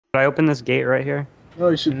I open this gate right here? No,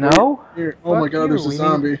 you should No? wait here. Oh my Fuck god, you. there's a We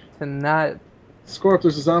zombie. need to not... Scorp,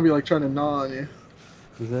 there's a zombie like trying to gnaw on you.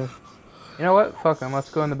 Is this? You know what? Fuck them. Let's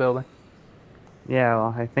go in the building. Yeah,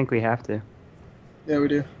 well, I think we have to. Yeah, we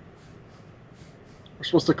do. We're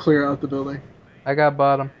supposed to clear out the building. I got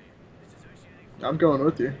bottom. I'm going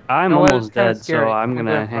with you. I'm You know what? almost It's kinda dead, scary. so I'm We'll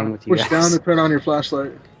gonna go hang on. with you Push guys. down and turn on your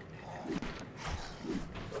flashlight.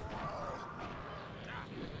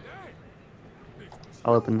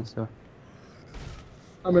 I'll open this door.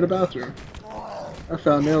 I'm in a bathroom. I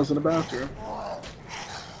found nails in a bathroom.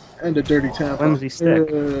 And a dirty tampon. Flimsy stick.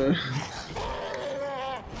 Ooh.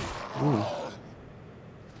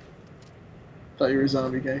 Thought you were a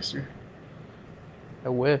zombie gangster. I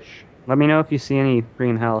wish. Let me know if you see any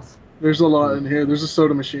green health. There's a lot in here. There's a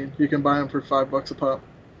soda machine. You can buy them for $5 a pop.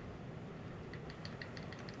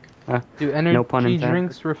 Do energy no pun intended.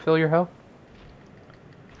 drinks refill your health?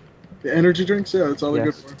 The energy drinks? Yeah, that's all they're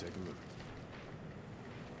good Yes. for.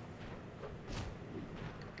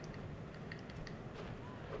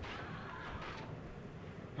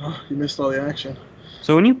 Oh, you missed all the action.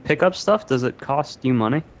 So when you pick up stuff, does it cost you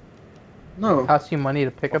money? No, Cost you money to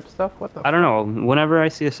pick up stuff? What the? I don't know. Whenever I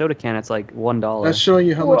see a soda can, it's like $1. that's showing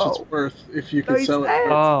you how much Whoa. it's worth. If you can Nice sell it, ass.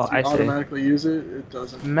 Oh, if you I see. automatically use it, it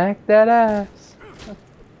doesn't. Smack that ass.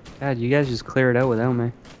 God, you guys just clear it out without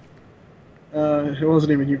me. It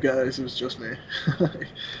wasn't even you guys. It was just me.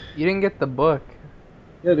 You didn't get the book.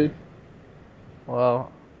 Yeah, dude.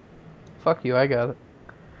 Well, fuck you. I got it.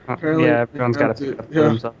 Apparently, Yeah, everyone's you got have to to- pick up for yeah.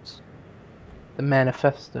 themselves. The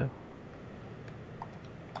manifesto.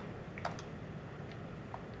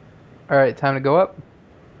 All right, time to go up.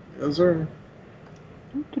 Yes, sir.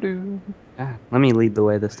 Doo-doo-doo. Ah, let me lead the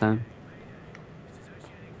way this time.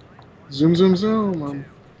 Zoom, zoom, zoom. I'm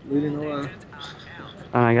leading the way.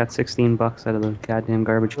 Oh, I got $16 out of the goddamn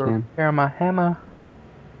garbage can. Repair my hammer.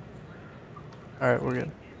 All right, we're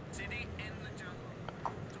good.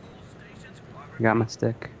 I got my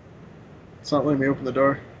stick. It's not letting me open the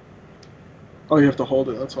door. Oh, you have to hold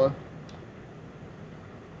it. That's why.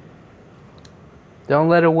 Don't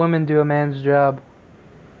let a woman do a man's job.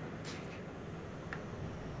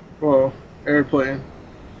 Whoa, airplane.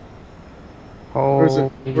 Oh, Where is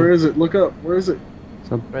it? Where is it? Look up. Where is it?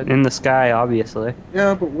 So in the sky, obviously.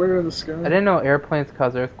 Yeah, but where in the sky? I didn't know airplanes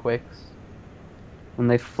cause earthquakes. When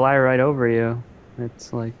they fly right over you,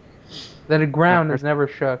 it's like The ground is never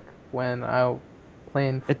shook when I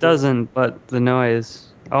plane. it doesn't, but the noise.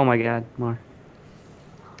 Oh my God, more.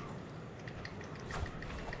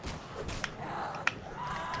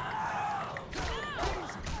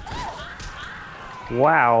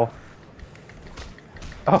 Wow,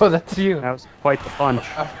 Oh, that's you. that was quite the punch.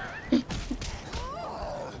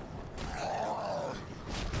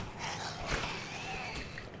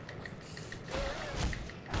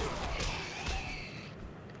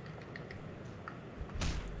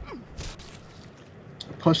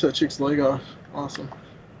 Punch that chick's leg off. Awesome.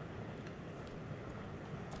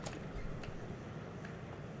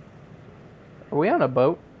 Are we on a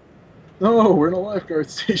boat? No, we're in a lifeguard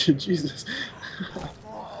station. Jesus. You're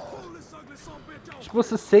supposed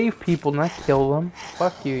to save people, not kill them.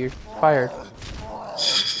 Fuck you. You're fired.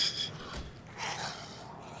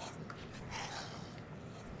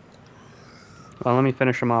 Well, let me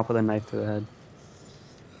finish him off with a knife to the head.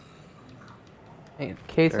 In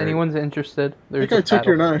case Third. anyone's interested, I there's think I a took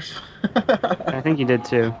your paddle. knife. I think you did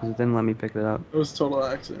too, because it didn't let me pick it up. It was a total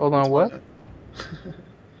accident. Hold on, It's what?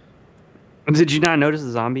 fine. Did you not notice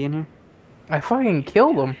the zombie in here? I fucking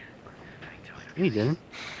killed him. You didn't.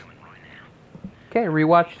 Okay,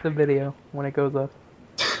 rewatch the video when it goes up.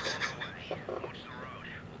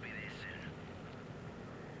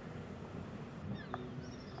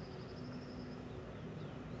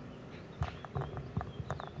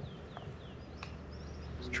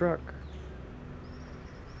 It's a truck.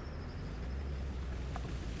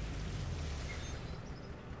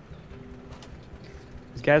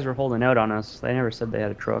 These guys were holding out on us. They never said they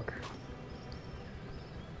had a truck.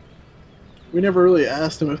 We never really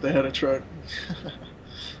asked them if they had a truck.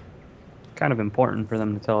 Kind of important for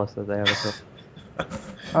them to tell us that they have a truck.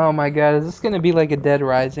 Oh my god, is this gonna be like a Dead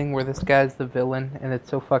Rising where this guy's the villain and it's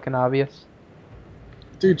so fucking obvious?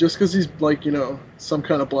 Dude, just because he's like, you know, some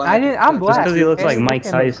kind of black. I'm black. Just because he looks Hey, like look Mike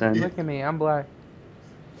at me. Tyson. Look at me, I'm black.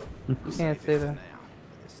 You can't say that.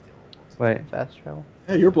 Wait, Fast travel.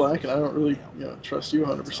 Yeah, you're black, and I don't really, you know, trust you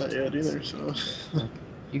 100% yet either. So.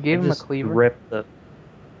 You gave I him a just cleaver? ripped the.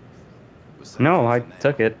 No, I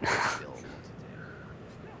took it.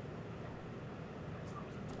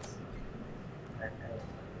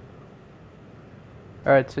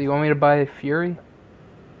 Alright, so you want me to buy Fury?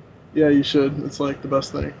 Yeah, you should. It's like the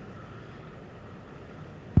best thing.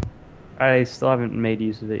 I still haven't made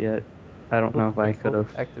use of it yet. I don't know if I could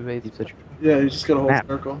have Activates. used it. Yeah, you just gotta hold Map.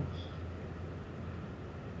 circle.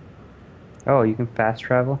 Oh, you can fast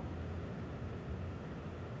travel?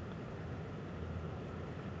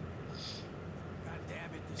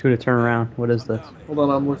 Kuta, turn around. What is this? Hold on,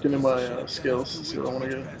 I'm looking at my skills to see what I want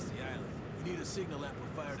to get. You need a signal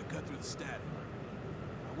amplifier to cut through the static.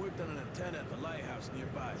 I worked on an antenna at the lighthouse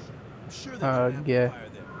nearby. I'm sure there's an amplifier Yeah. there.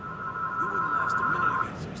 You wouldn't last a minute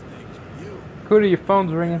against those things, but you. Kuta, your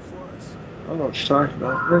phone's ringing. I don't know what you're talking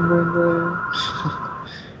about. Ring, ring, ring.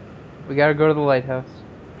 We gotta go to the lighthouse.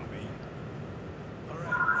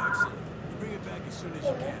 Alright, excellent. You bring it back as soon as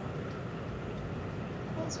you can.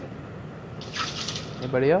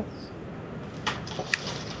 Anybody else?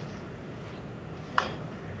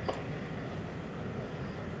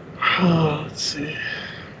 Let's see.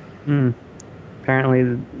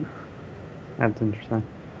 Apparently, that's interesting.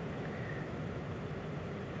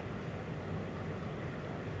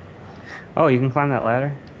 Oh, you can climb that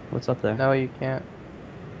ladder? What's up there? No, you can't.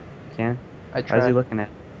 You can? I How's he tried. looking at?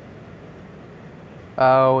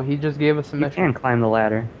 Oh, he just gave us a You mission. can climb the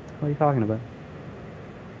ladder. What are you talking about?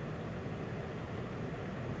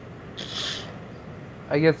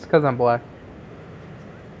 I guess it's because I'm black.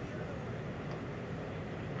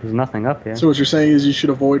 There's nothing up here. So what you're saying is you should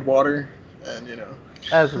avoid water, and you know.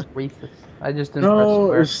 That's racist. I just didn't press No,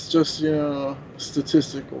 square. it's just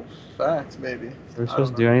statistical fact maybe. Are we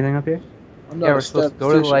supposed to do anything up here? I'm not Yeah, a we're supposed to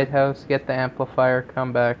go to the statistician. lighthouse, get the amplifier,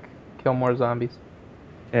 come back, kill more zombies.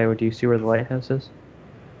 Okay, well, do you see where the lighthouse is?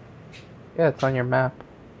 Yeah, it's on your map.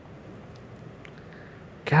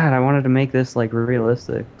 God, I wanted to make this like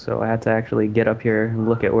realistic, so I had to actually get up here and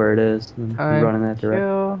look at where it is and run in that direction.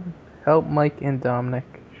 Kill, help Mike and Dominic.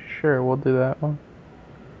 Sure, we'll do that one.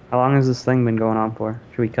 How long has this thing been going on for?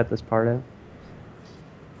 Should we cut this part out?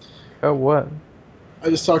 Oh, what? I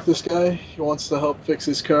just talked to this guy. He wants to help fix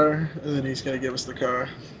his car, and then he's gonna give us the car.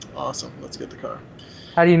 Awesome. Let's get the car.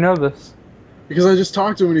 How do you know this? Because I just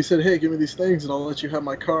talked to him and he said, "Hey, give me these things, and I'll let you have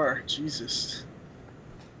my car." Jesus.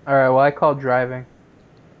 Alright, well, I call driving.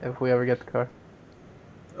 If we ever get the car.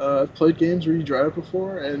 I've played games where you drive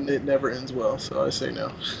before, and it never ends well, so I say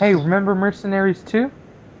no. Hey, remember Mercenaries 2?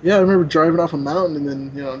 Yeah, I remember driving off a mountain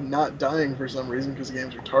and then, not dying for some reason because the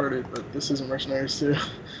game's retarded, but this isn't Mercenaries 2.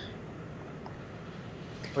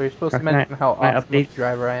 Well, you're supposed to Can I- mention how can I awesome of update- a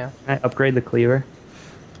driver I am. Can I upgrade the cleaver?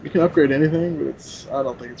 You can upgrade anything, but I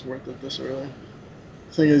don't think it's worth it this early.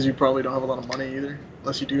 The thing is, you probably don't have a lot of money either.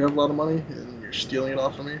 Unless you do have a lot of money and you're stealing it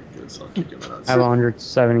off of me, because I'll kick you in the nuts. I have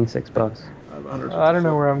 176 bucks. I have 150. I don't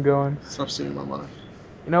know where I'm going. Stop stealing my money.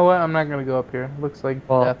 You know what? I'm not gonna go up here. Looks like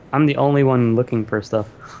Well, death. I'm the only one looking for stuff.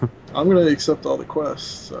 I'm gonna accept all the quests,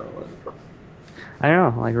 so. I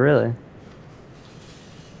don't know, like really.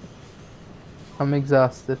 I'm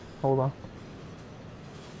exhausted. Hold on.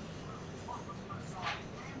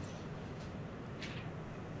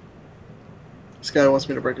 This guy wants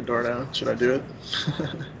me to break a door down. Should I do it?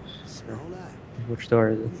 Which door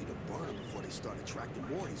is it?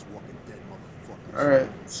 Alright,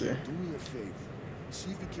 let's see.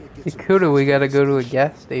 Kuta, we gotta go to a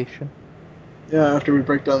gas station. Yeah, after we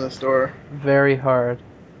break down this door. Very hard.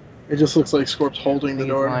 It just looks like Scorp's holding the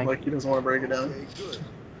He's door, lying. like he doesn't want to break it down.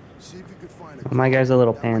 Well, my guy's a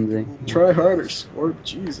little pansy. Try harder, Scorp.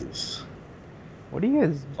 Jesus. What are you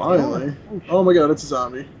guys Finally. doing? Oh my god, it's a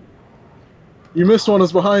zombie. You missed one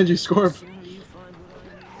that's behind you, Scorp.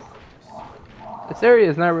 This area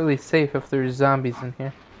is not really safe if there's zombies in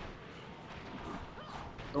here.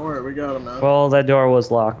 Don't worry, we got him now. Well, that door was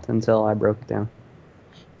locked until I broke it down.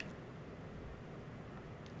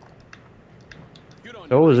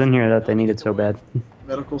 So what was in here that they needed so bad?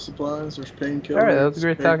 Medical supplies, there's painkillers. Alright, that was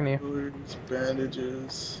great talking to you. painkillers,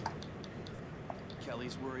 bandages,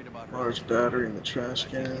 Kelly's worried about her. large battery in the trash I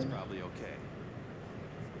think he's can. probably okay.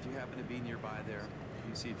 If you happen to be nearby there, you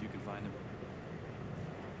can see if you can find him.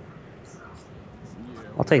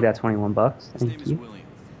 I'll take that 21 bucks. His name Thank is you. William.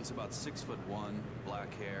 He's about 6'1",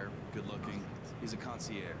 black hair, good looking. He's a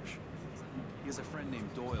concierge. He has a friend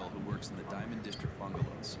named Doyle who works in the Diamond District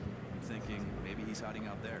bungalows. I'm thinking maybe he's hiding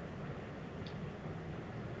out there.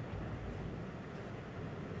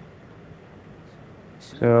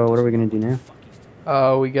 So what are we gonna do now?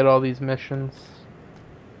 Oh, we get all these missions.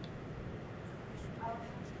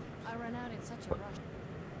 I run out in such a rush.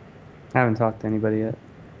 I haven't talked to anybody yet.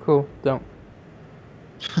 Cool, don't.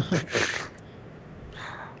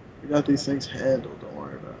 We got these things handled, don't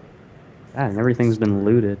worry about it. God, and everything's been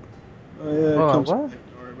looted. Oh yeah, it Oh, comes what? with it,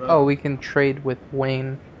 don't worry about Oh, it. we can trade with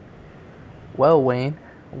Wayne. Well, Wayne,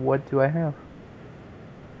 what do I have?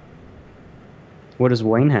 What does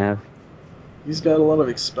Wayne have? He's got a lot of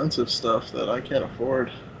expensive stuff that I can't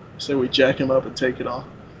afford. So we jack him up and take it all.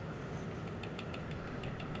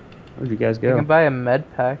 Where'd you guys You go? can buy a med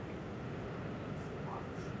pack.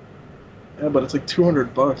 Yeah, but it's like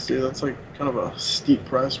 $200, dude. That's like kind of a steep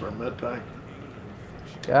price for a med pack.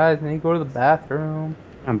 Guys, I need to go to the bathroom.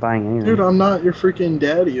 I'm buying anything. Dude, I'm not your freaking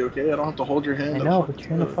daddy, okay? I don't have to hold your hand. I to know, fucking but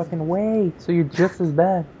you're in the do it. fucking way, so you're just as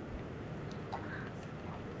bad.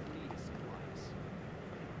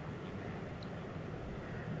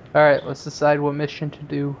 Alright, let's decide what mission to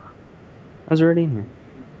do. I was already in here.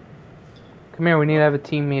 Come here, we need to have a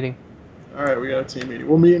team meeting. Alright, we got a team meeting.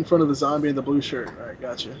 We'll meet in front of the zombie in the blue shirt. Alright,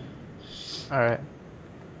 gotcha. Alright.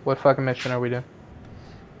 What fucking mission are we doing?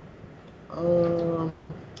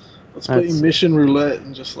 Let's play That's- mission roulette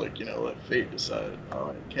and just like, let fate decide.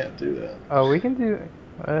 Oh, I can't do that. Oh, we can do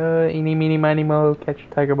eeny, meeny, miny, mo, catch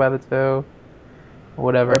a tiger by the toe.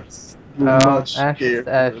 Whatever. That's Oh, much ashes, scarier,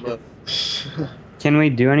 ashes. but- Can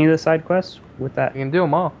we do any of the side quests with that? We can do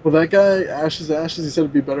them all. Well, that guy, Ashes, he said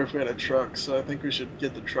it'd be better if we had a truck, so I think we should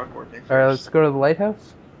get the truck working first. Alright, let's go to the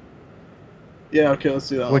lighthouse. Yeah, okay, let's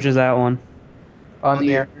do that Which is that one? On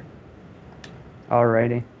the air.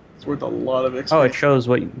 Alrighty. It's worth a lot of XP. Oh, it shows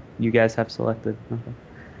what you guys have selected. Okay.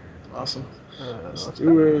 Awesome. Let's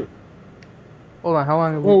do it. Hold on, how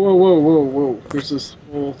long have Whoa, we... whoa, whoa, whoa, whoa. There's this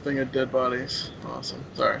whole thing of dead bodies. Awesome.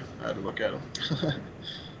 Sorry, I had to look at them.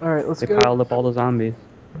 Alright, let's They go. piled up all the zombies.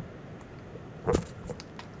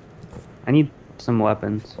 I need some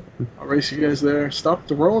weapons. I'll race you guys there. Stop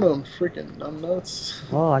throwing them, freaking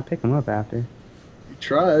numbnuts. Well, I pick them up after. You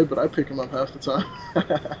tried, but I pick them up half the time.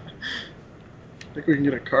 I think we can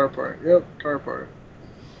get a car part. Yep, car part.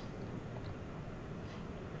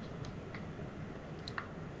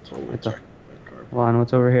 Totally What's up? check that car part. Hold on,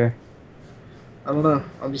 what's over here? I don't know.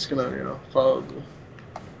 I'm just gonna, follow the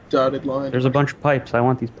dotted line. There's a bunch of pipes. I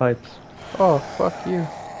want these pipes. Oh, fuck you.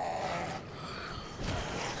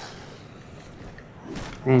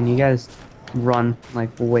 Man, you guys run like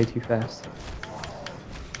way too fast.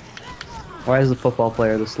 Why is the football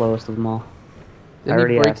player the slowest of them all? Didn't he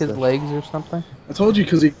already break asked his this. legs or something? I told you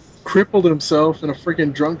because he crippled himself in a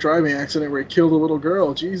freaking drunk driving accident where he killed a little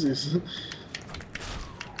girl. Jesus.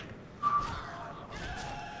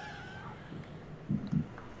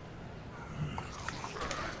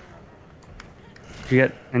 Did you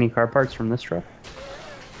get any car parts from this truck?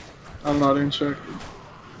 I'm not in check.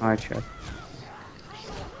 Oh, I checked.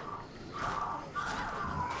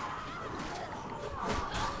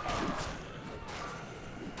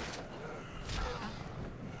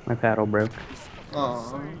 My paddle broke.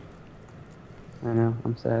 Aw. I know,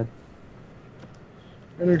 I'm sad.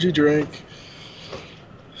 Energy drink.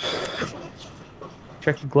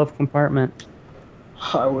 Check the glove compartment.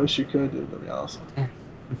 I wish you could, dude. That'd be awesome.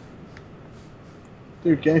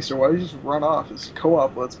 Dude, Gangster, why do you just run off? It's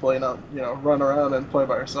co-op let's play, not, run around and play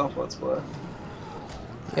by yourself let's play.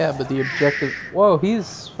 Yeah, but the objective... Whoa,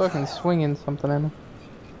 he's fucking swinging something at me.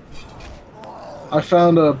 I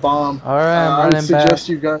found a bomb. Alright, I'm I would running back. suggest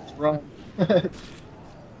you guys run.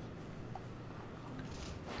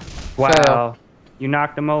 Wow. You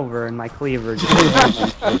knocked him over and my cleaver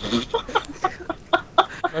just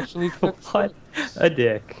Freshly cooked. What a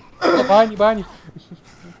dick. Oh, behind you, behind you.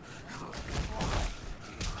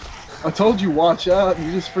 I told you watch out, and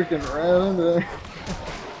you just freaking ran into there.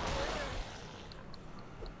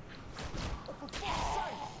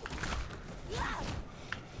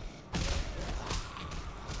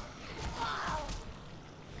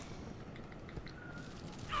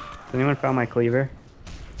 Has anyone found my cleaver?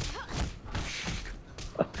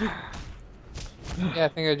 Yeah, I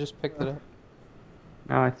think I just picked it up.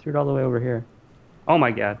 No, I threw it all the way over here. Oh my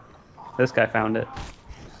god. This guy found it.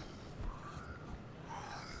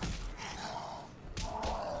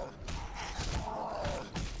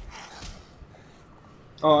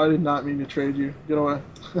 Oh, I did not mean to trade you. Get away.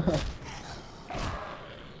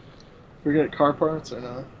 We get car parts or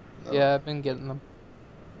no? No. Yeah, I've been getting them.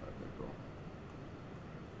 Okay, cool.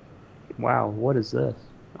 Wow, what is this?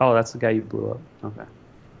 Oh, that's the guy you blew up. Okay.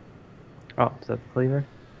 Oh, is that the cleaver?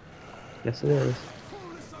 Yes, it is.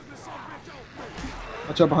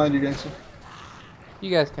 Watch out behind you, Gangster.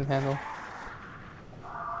 You guys can handle.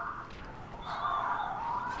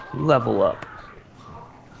 Level up.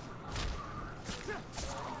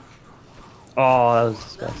 Oh, that was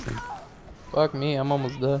disgusting. Fuck me, I'm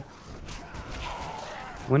almost dead.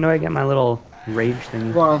 When do I get my little rage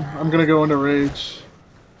thingy? Come on, I'm gonna go into rage.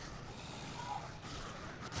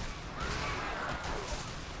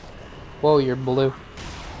 Whoa, you're blue.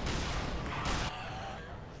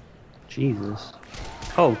 Jesus.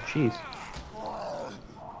 Oh, jeez.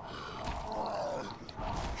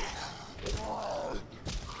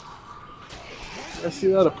 I see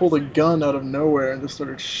that. I pulled a gun out of nowhere and just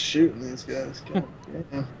started shooting these guys. God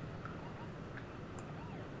damn.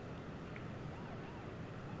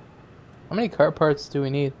 How many car parts do we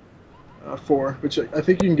need? 4, which I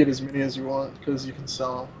think you can get as many as you want because you can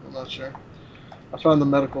sell them. I'm not sure. I found the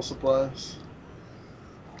medical supplies.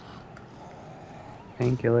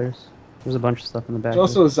 Painkillers. There's a bunch of stuff in the back. There's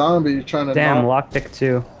also a zombie trying to. Damn, knock. lockpick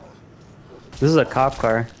 2. This is a cop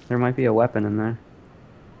car. There might be a weapon in there.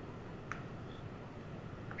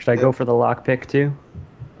 Should I go for the lockpick 2?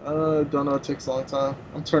 Don't know. It takes a long time.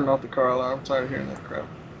 I'm turning off the car alarm. I'm tired of hearing that crap.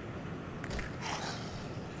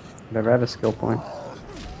 If I have a skill point,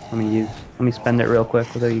 let me spend it real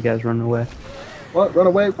quick without you guys running away. What? Run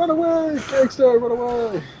away! Run away! Gangster! Run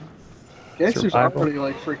away! Gangsters are Survival. already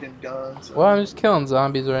like freaking guns. So. Well, I'm just killing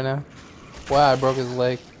zombies right now. Wow, I broke his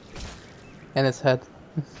leg. And his head.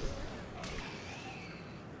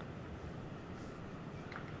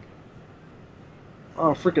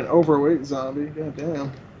 Oh, freaking overweight zombie. God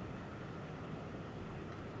damn.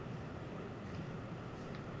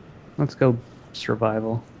 Let's go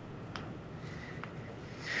survival.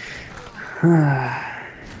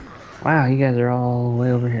 Wow, you guys are all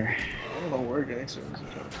way over here. I don't know where gangsters are trying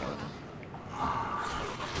to find them.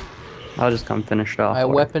 I'll just come finish it off. My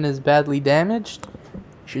weapon is badly damaged. You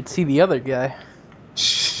should see the other guy.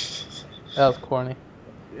 That was corny.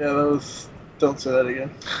 Yeah, that was. Don't say that again.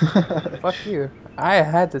 Fuck you. I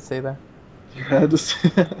had to say that. You had to say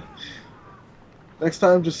that. Next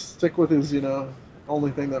time, just stick with his, only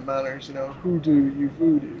thing that matters, who do you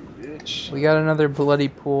voodoo, bitch. We got another bloody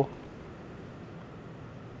pool.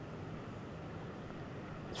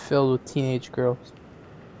 Filled with teenage girls.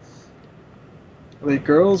 Are they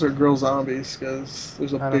girls or girl zombies? Because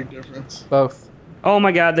there's a big difference. Both. Oh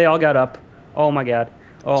my god, they all got up. Oh my god.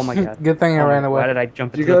 Oh my god. Good thing I ran away. Why did I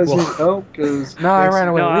jump Do you into the guys pool? need help? Cause No, I ran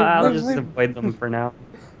away. No, I'll Leave, just leave. avoid them for now.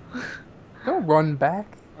 Don't run back.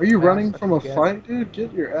 Are you Yeah, running from a yeah. fight, dude?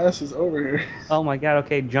 Get your asses over here. Oh my god,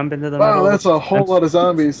 okay, jump into the Wow, middle. that's a whole lot of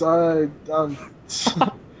zombies. I'm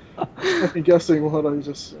fucking guessing what I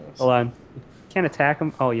just. Hold on. Can't attack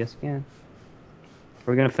them? Oh, yes, you can.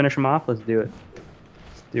 Are we gonna finish them off? Let's do it.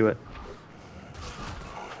 Let's do it.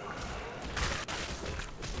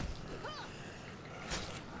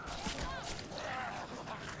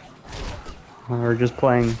 We're just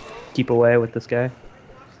playing keep away with this guy.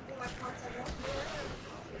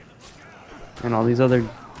 And all these other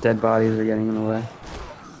dead bodies are getting in the way.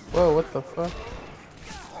 Whoa, what the fuck?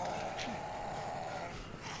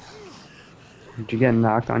 Did you get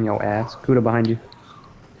knocked on your ass? Kuta behind you.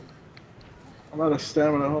 I'm out of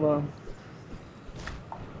stamina. Hold on.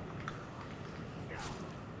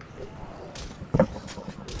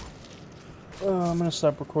 Oh, I'm gonna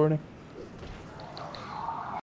stop recording.